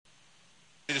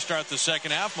start the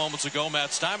second half. Moments ago,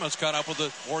 Matt Steinmetz caught up with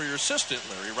the Warrior assistant,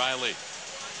 Larry Riley.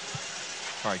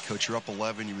 All right, Coach, you're up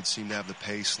 11. You would seem to have the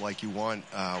pace like you want.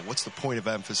 What's the point of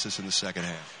emphasis in the second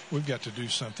half? We've got to do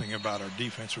something about our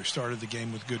defense. We started the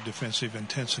game with good defensive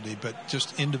intensity, but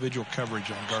just individual coverage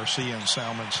on Garcia and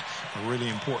Salmons are really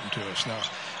important to us. Now,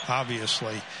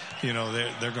 obviously, you know,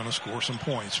 they're going to score some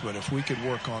points, but if we could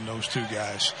work on those two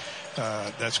guys,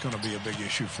 that's going to be a big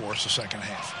issue for us the second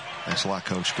half. Thanks a lot,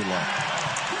 Coach. Good luck.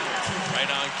 Right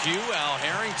on cue, Al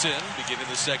Harrington beginning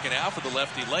the second half with the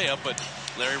lefty layup, but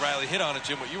Larry Riley hit on it,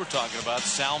 Jim, what you were talking about,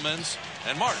 Salmons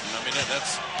and Martin. I mean,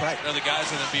 that's right. You know, the guys,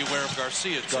 and then be aware of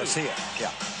Garcia, too. Garcia,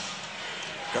 yeah.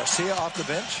 Garcia off the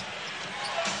bench.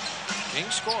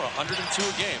 Kings score 102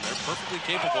 a game. They're perfectly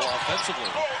capable offensively.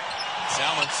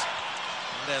 Salmons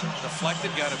then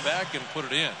deflected, got it back, and put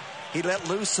it in. He let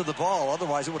loose of the ball,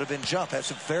 otherwise it would have been jump. Has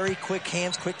some very quick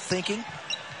hands, quick thinking,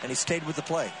 and he stayed with the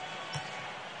play.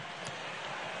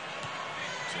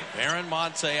 So Baron,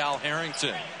 Monte, Al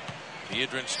Harrington.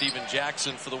 Biedrins, Steven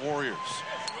Jackson for the Warriors.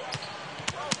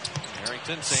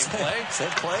 Harrington, same play. Same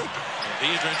play. And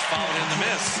Biedrins followed in the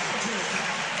miss.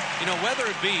 You know, whether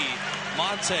it be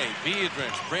Monte,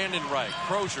 Biedrins, Brandon Wright,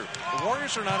 Crozier, the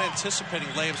Warriors are not anticipating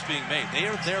layups being made. They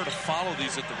are there to follow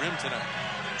these at the rim tonight.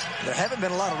 There haven't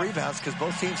been a lot of rebounds because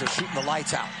both teams are shooting the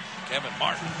lights out. Kevin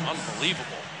Martin,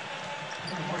 unbelievable.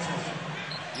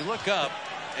 You look up,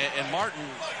 and Martin,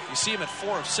 you see him at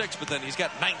 4 of 6, but then he's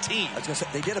got 19. I was going to say,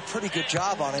 they did a pretty good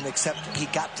job on him, except he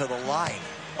got to the line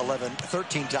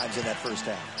 13 times in that first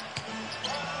half.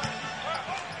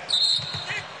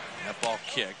 That ball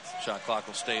kicked. Shot clock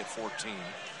will stay at 14.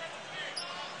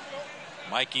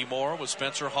 Mikey Moore with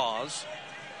Spencer Hawes.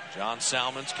 John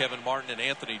Salmons, Kevin Martin, and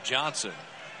Anthony Johnson.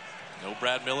 No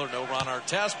Brad Miller, no Ron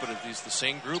Artest, but he's the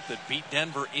same group that beat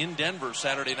Denver in Denver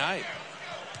Saturday night.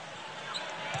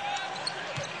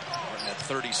 Martin had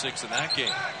 36 in that game.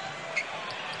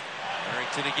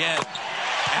 Harrington again.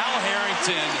 Al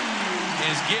Harrington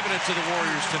is giving it to the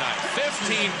Warriors tonight.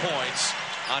 15 points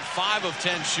on 5 of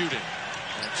 10 shooting.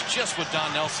 And it's just what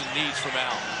Don Nelson needs from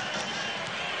Al.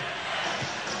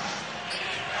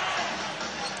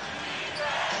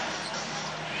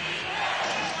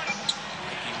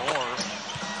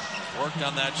 Worked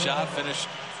on that shot, finished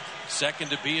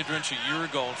second to Biedrins a year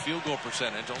ago in field goal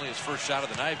percentage. Only his first shot of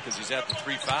the night because he's had the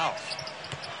 3 fouls.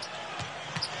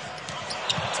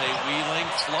 Monte wheeling,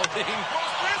 floating.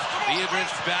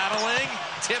 Biedrins battling,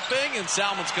 tipping, and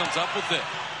Salmons comes up with it.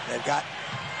 They've got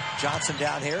Johnson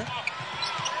down here.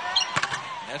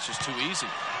 That's just too easy.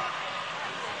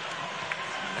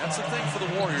 And that's the thing for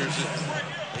the Warriors.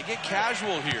 They get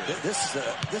casual here. This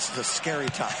is a scary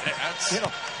time. You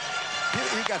know,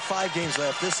 you got 5 games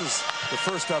left. This is the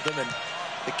first of them, and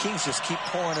the Kings just keep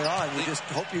pouring it on. You just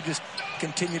hope you just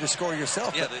continue to score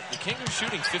yourself. Yeah, the Kings are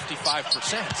shooting 55%.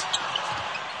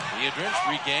 Biedrins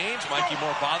regains. Mikey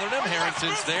Moore bothered him.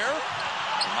 Harrington's there.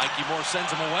 And Mikey Moore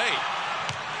sends him away.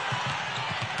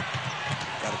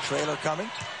 Got a trailer coming.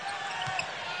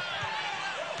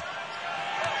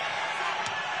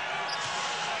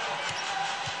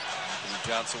 Anthony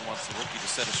Johnson wants the rookie to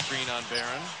set a screen on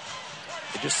Barron.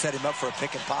 They just set him up for a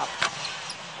pick and pop.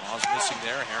 Al's missing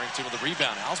there. Harrington with a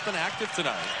rebound. Al's been active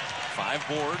tonight. 5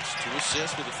 boards, 2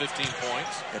 assists with the 15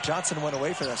 points. Yeah, Johnson went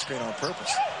away for that screen on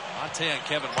purpose. Monte and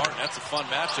Kevin Martin, that's a fun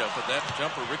matchup, but that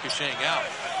jumper ricocheting out.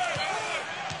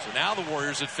 So now the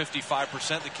Warriors at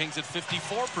 55%, the Kings at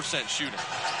 54% shooting.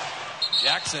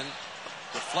 Jackson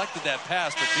deflected that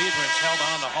pass, but Biedrins held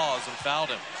on to Hawes and fouled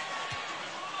him.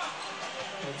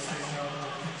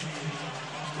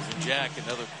 Jack,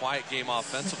 another quiet game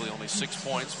offensively, only 6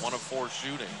 points, 1 of 4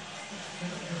 shooting.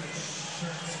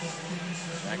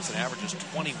 Jackson averages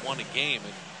 21 a game,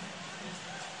 and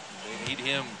they need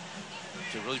him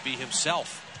to really be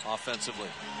himself offensively.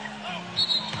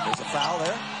 There's a foul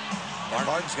there. And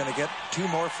Martin's going to get 2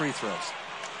 more free throws.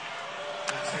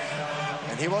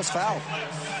 And he was fouled.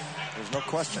 There's no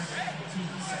question.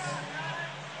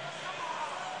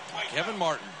 Kevin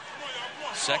Martin,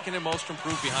 second and most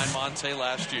improved behind Monte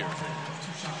last year.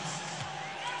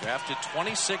 Drafted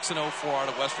 26 in 04 out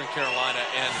of Western Carolina,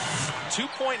 and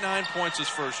 2.9 points his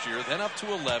first year, then up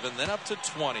to 11, then up to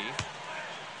 20.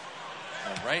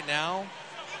 And right now,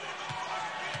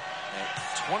 at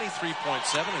 23.7,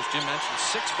 as Jim mentioned,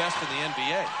 6th best in the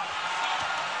NBA.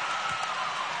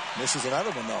 Misses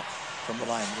another one, though, from the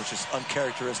line, which is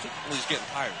uncharacteristic. Well, he's getting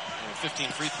tired. 15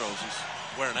 free throws, he's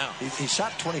wearing out. He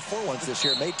shot 24 ones this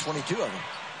year, made 22 of them.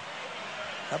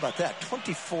 How about that?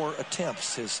 24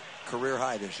 attempts, his career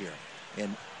high this year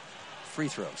in free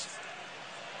throws.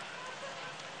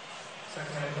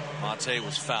 Monte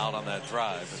was fouled on that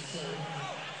drive.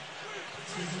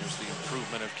 Here's the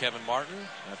improvement of Kevin Martin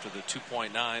after the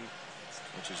 2.9,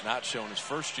 which is not shown his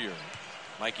first year.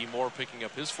 Mikey Moore picking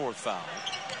up his 4th foul.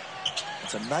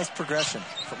 It's a nice progression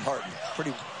from Martin.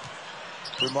 Pretty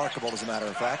remarkable, as a matter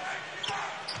of fact.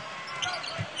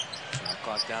 Shot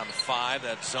clock down to 5.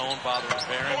 That zone bothering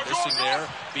Barron. Missing there.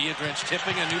 Biedrins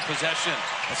tipping a new possession.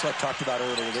 That's what I talked about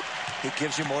earlier. That he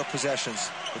gives you more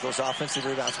possessions with those offensive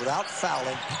rebounds without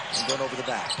fouling and going over the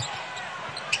back.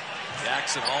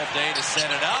 Jackson all day to set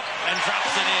it up and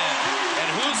drops it in. And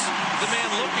who's the man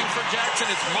looking for Jackson?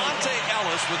 It's Monte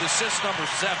Ellis with assist number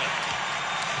 7.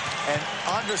 And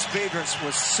Andris Biedrins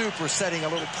was super, setting a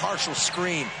little partial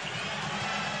screen.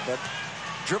 But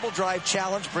dribble drive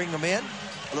challenge, bring them in.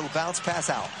 A little bounce pass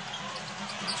out.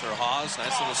 Spencer Hawes,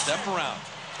 nice little step around.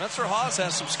 Spencer Hawes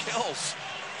has some skills.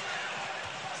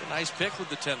 It's a nice pick with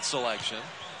the 10th selection.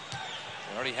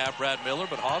 We already have Brad Miller,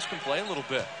 but Hawes can play a little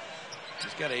bit.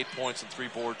 He's got 8 points and 3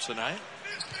 boards tonight.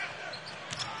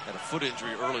 Had a foot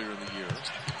injury earlier in the year.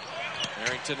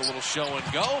 Harrington a little show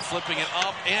and go, flipping it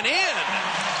up and in.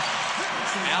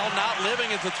 Al not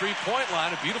living at the 3-point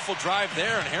line. A beautiful drive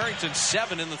there, and Harrington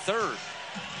 7 in the 3rd.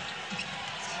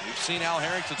 We've seen Al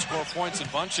Harrington score points in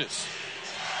bunches.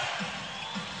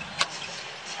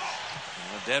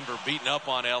 Denver beating up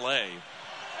on L.A.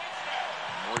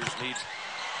 Warriors need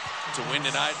to win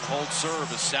tonight and hold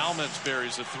serve as Salmons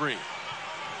buries a 3.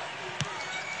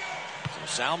 So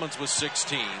Salmons was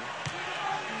 16.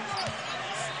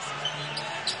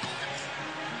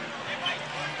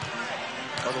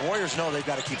 Well, the Warriors know they've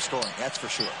got to keep scoring. That's for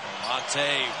sure. Monte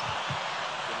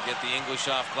couldn't get the English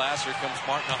off glass. Here comes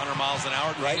Martin, 100 miles an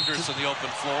hour. Dangerous in the open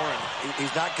floor. And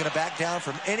he's not going to back down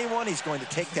from anyone. He's going to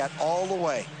take that all the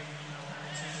way.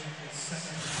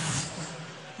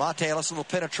 Monte Ellis, a little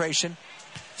penetration.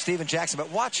 Steven Jackson.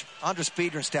 But watch Andris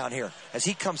Biedrins down here as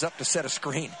he comes up to set a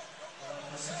screen.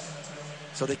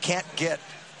 So they can't get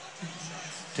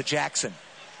to Jackson.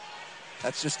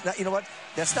 That's just not, you know what?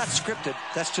 That's not scripted.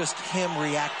 That's just him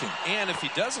reacting. And if he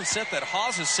doesn't set that,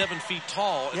 Hawes is 7 feet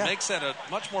tall. It makes that a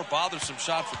much more bothersome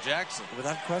shot for Jackson.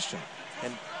 Without question.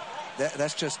 And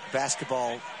that's just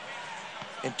basketball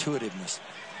intuitiveness.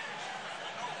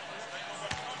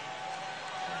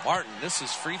 Martin, this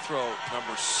is free throw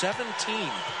number 17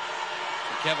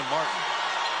 for Kevin Martin.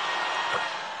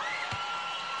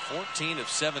 14 of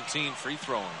 17 free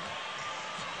throwing.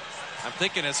 I'm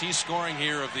thinking as he's scoring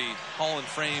here of the Hall and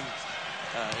Frame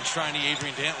enshrinee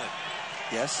Adrian Dantley.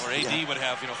 Yes. Where AD would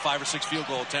have 5 or 6 field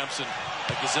goal attempts and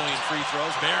a gazillion free throws.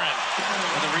 Barron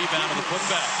with the rebound and the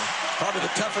putback. Probably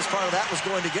the toughest part of that was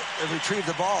going to retrieve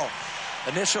the ball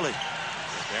initially.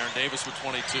 Baron Davis with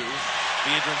 22.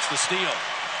 Biedrins the steal.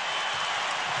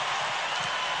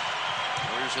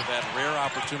 Warriors have had rare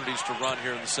opportunities to run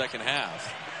here in the second half.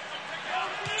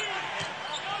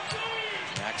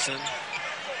 Jackson.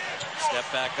 Step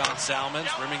back on Salmons,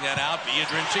 rimming that out.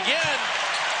 Biedrins again.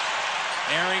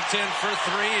 Harrington for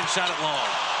 3 and shot it long.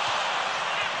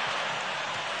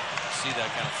 See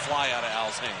that kind of fly out of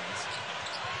Al's hands.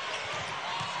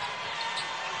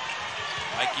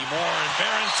 Mikey Moore and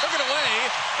Barron took it away,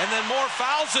 and then Moore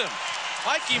fouls him.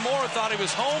 Mikey Moore thought he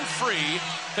was home free,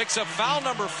 picks up foul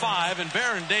number 5, and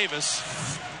Baron Davis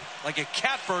like a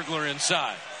cat burglar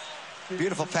inside.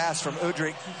 Beautiful pass from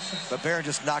Udrih, but Barron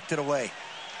just knocked it away.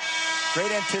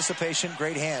 Great anticipation,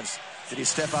 great hands. Did he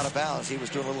step out of bounds? He was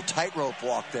doing a little tightrope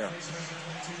walk there.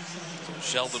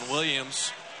 Sheldon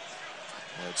Williams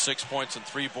had 6 points and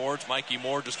 3 boards. Mikey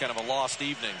Moore just kind of a lost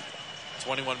evening.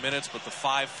 21 minutes, but the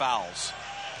 5 fouls.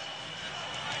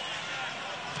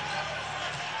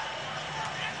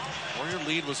 Warrior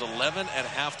lead was 11 at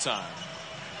halftime.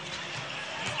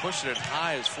 Pushed it as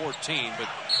high as 14, but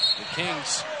the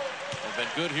Kings have been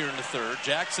good here in the 3rd.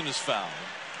 Jackson is fouled.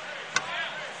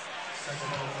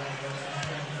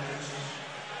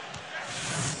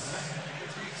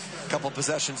 A couple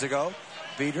possessions ago,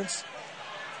 Biedrins.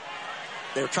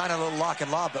 They were trying a little lock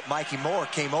and lob, but Mikey Moore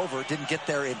came over, didn't get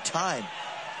there in time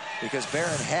because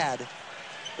Barron had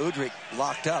Udrih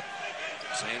locked up.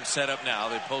 Same setup now.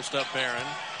 They post up Barron.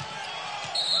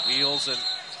 Wheels and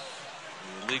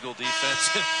illegal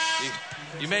defense.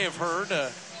 You may have heard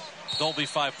Dolby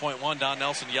 5.1, Don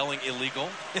Nelson yelling illegal.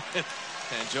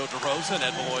 And Joe DeRosa and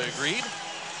Ed Malloy agreed.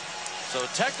 So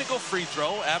technical free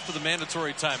throw after the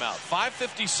mandatory timeout.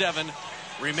 5:57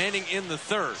 remaining in the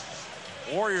 3rd.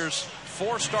 Warriors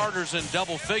 4 starters in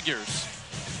double figures.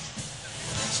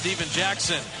 Steven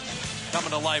Jackson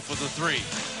coming to life with a 3.